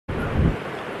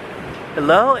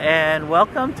Hello and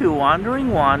welcome to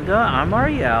Wandering WandA. I'm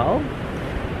Ariel,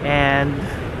 and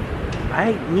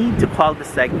I need to call the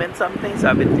segment something, so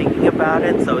I've been thinking about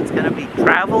it. So it's gonna be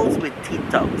Travels with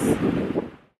Titos.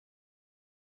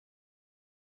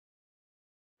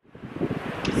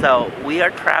 So we are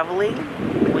traveling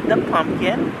with the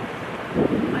pumpkin.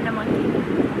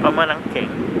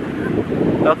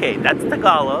 Pamanangking. Okay, that's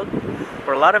Tagalog.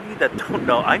 For a lot of you that don't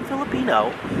know, I'm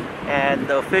Filipino, and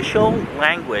the official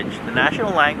language, the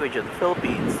national language of the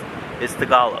Philippines, is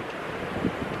Tagalog.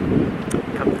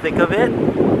 Come to think of it,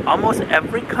 almost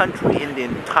every country in the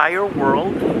entire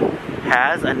world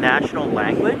has a national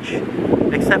language,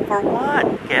 except for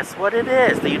one. Guess what it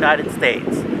is? The United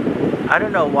States. I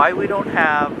don't know why we don't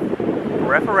have a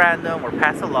referendum or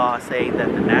pass a law saying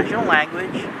that the national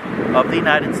language of the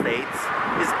United States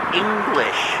is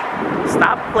English.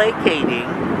 Stop placating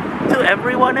to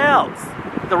everyone else.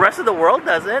 The rest of the world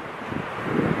does it.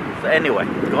 So anyway,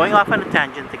 going off on a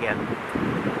tangent again.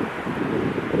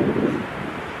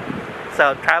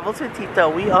 So Travels with Tito,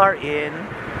 we are in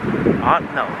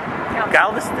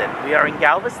Galveston. We are in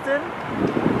Galveston.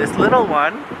 This little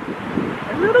one.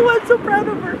 My little one's so proud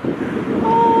of her.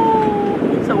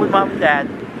 Oh, so with Mom and Dad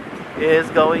is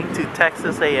going to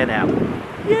Texas A&M.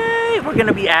 Yay! We're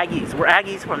gonna be Aggies. We're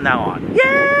Aggies from now on.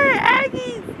 Yay!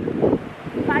 Aggies!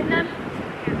 Find them.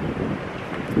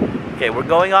 Okay, we're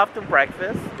going off to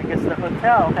breakfast because the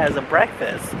hotel has a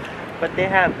breakfast, but they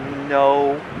have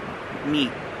no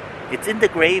meat. It's in the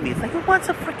gravy. It's like, who wants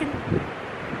to freaking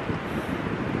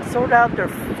sort out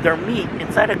their meat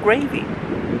inside a gravy?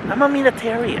 I'm a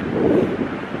meatitarian.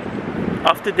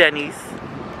 Off to Denny's.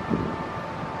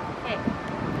 Okay.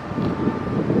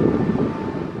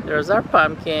 There's our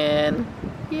pumpkin.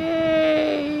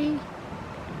 Yay!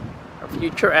 Our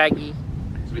future Aggie.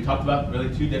 So we talked about really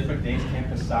two different things: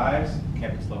 campus size,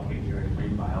 campus located here in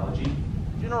marine biology. Do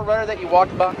you know a runner that you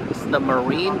walked by? It's the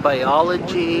marine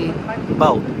biology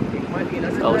boat.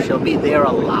 So she'll be there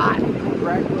a lot. So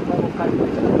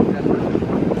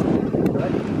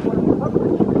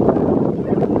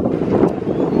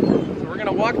we're going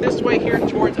to walk this way here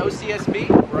towards OCSB,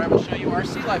 where I will show you our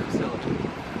sea life facility.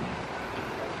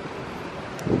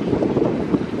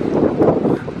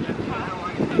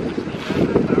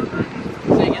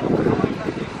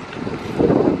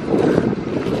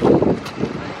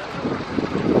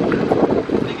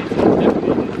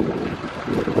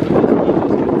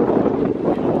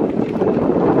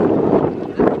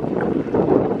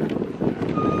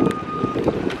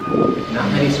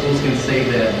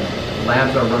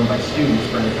 Labs are run by students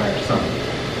for an entire summer.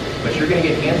 But you're going to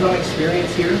get hands-on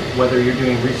experience here, whether you're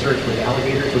doing research with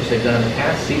alligators, which they've done in the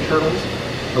past, sea turtles.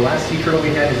 The last sea turtle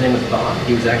we had, his name was Bob.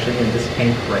 He was actually in this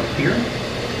tank right here.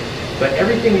 But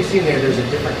everything you see in there's a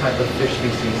different type of fish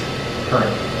species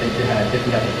currently. They had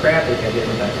different types of crab, they had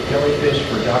different types of jellyfish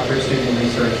for doctors, student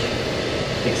research,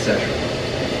 etc.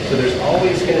 So there's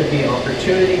always going to be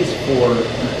opportunities for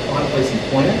on-place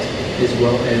employment as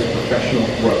well as professional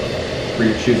growth for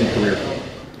your choosing career.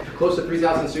 Close to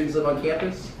 3,000 students live on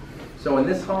campus. So in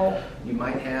this hall, you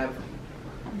might have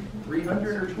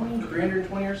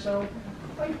 320 or so.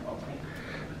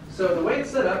 So the way it's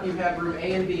set up, you have room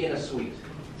A and B in a suite.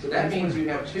 So that means you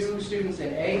have 2 students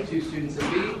in A, 2 students in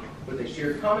B, with a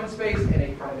shared common space and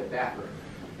a private bathroom.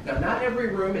 Now, not every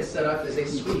room is set up as a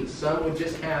suite. Some would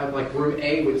just have like room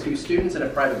A with 2 students and a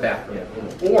private bathroom.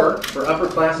 Or for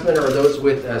upperclassmen or those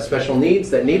with special needs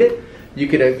that need it, you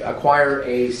could acquire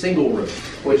a single room,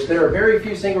 which there are very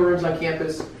few single rooms on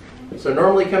campus. So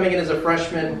normally coming in as a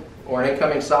freshman or an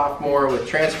incoming sophomore with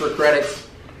transfer credits,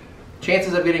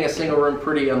 chances of getting a single room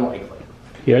pretty unlikely.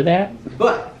 Hear that?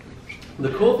 But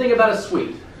the cool thing about a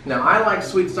suite, now I like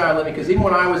suite style living because even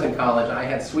when I was in college, I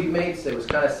had suite mates that was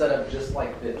kind of set up just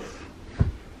like this.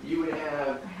 You would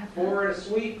have 4 in a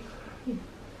suite,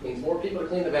 means more people to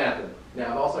clean the bathroom.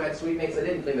 Now I've also had suite mates that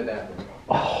didn't clean the bathroom.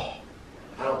 Oh.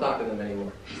 I don't talk to them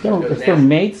anymore. Is there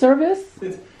maid service?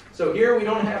 So here we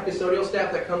don't have custodial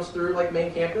staff that comes through like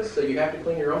main campus, so you have to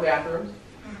clean your own bathrooms.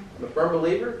 I'm a firm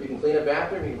believer, you can clean a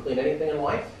bathroom, you can clean anything in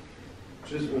life.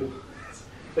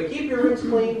 But keep your rooms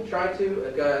clean, try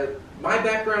to. My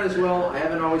background as well, I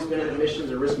haven't always been in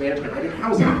admissions or risk management. I did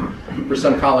housing for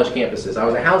some college campuses. I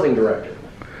was a housing director.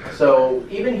 So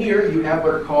even here you have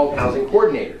what are called housing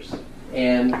coordinators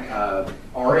and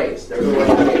RAs. They're the ones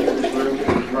that make sure this room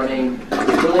is running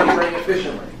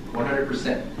efficiently,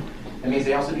 100%. That means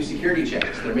they also do security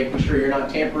checks. They're making sure you're not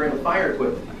tampering with fire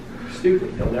equipment.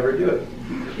 Stupid, they'll never do it.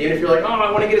 Even if you're like, oh,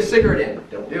 I want to get a cigarette in,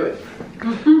 don't do it.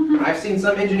 I've seen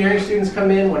some engineering students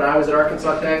come in when I was at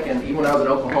Arkansas Tech and even when I was at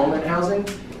Oklahoma in housing,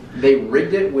 they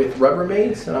rigged it with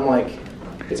Rubbermaids, and I'm like,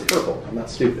 It's purple. I'm not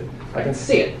stupid. I can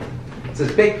see it. It's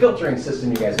this big filtering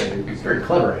system you guys can do. It's very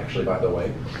clever, actually, by the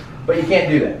way. But you can't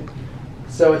do that.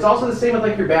 So it's also the same with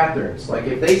like your bathrooms. Like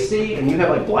if they see and you have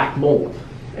like black mold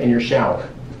in your shower,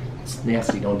 it's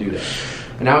nasty. Don't do that.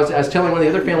 And I was telling one of the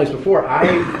other families before, I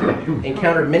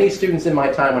encountered many students in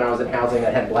my time when I was in housing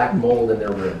that had black mold in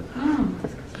their room.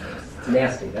 It's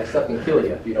nasty. That stuff can kill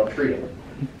you if you don't treat it.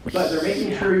 But they're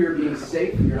making sure you're being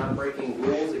safe, you're not breaking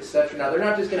rules, etc. Now, they're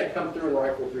not just going to come through and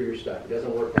rifle through your stuff. It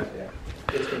doesn't work like that.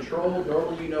 It's controlled.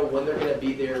 Normally, you know when they're going to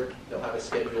be there. They'll have a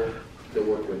schedule. They'll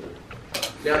work with you.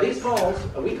 Now, these halls,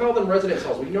 we call them residence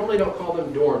halls. We normally don't call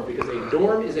them dorms because a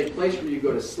dorm is a place where you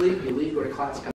go to sleep, you leave, go to class, come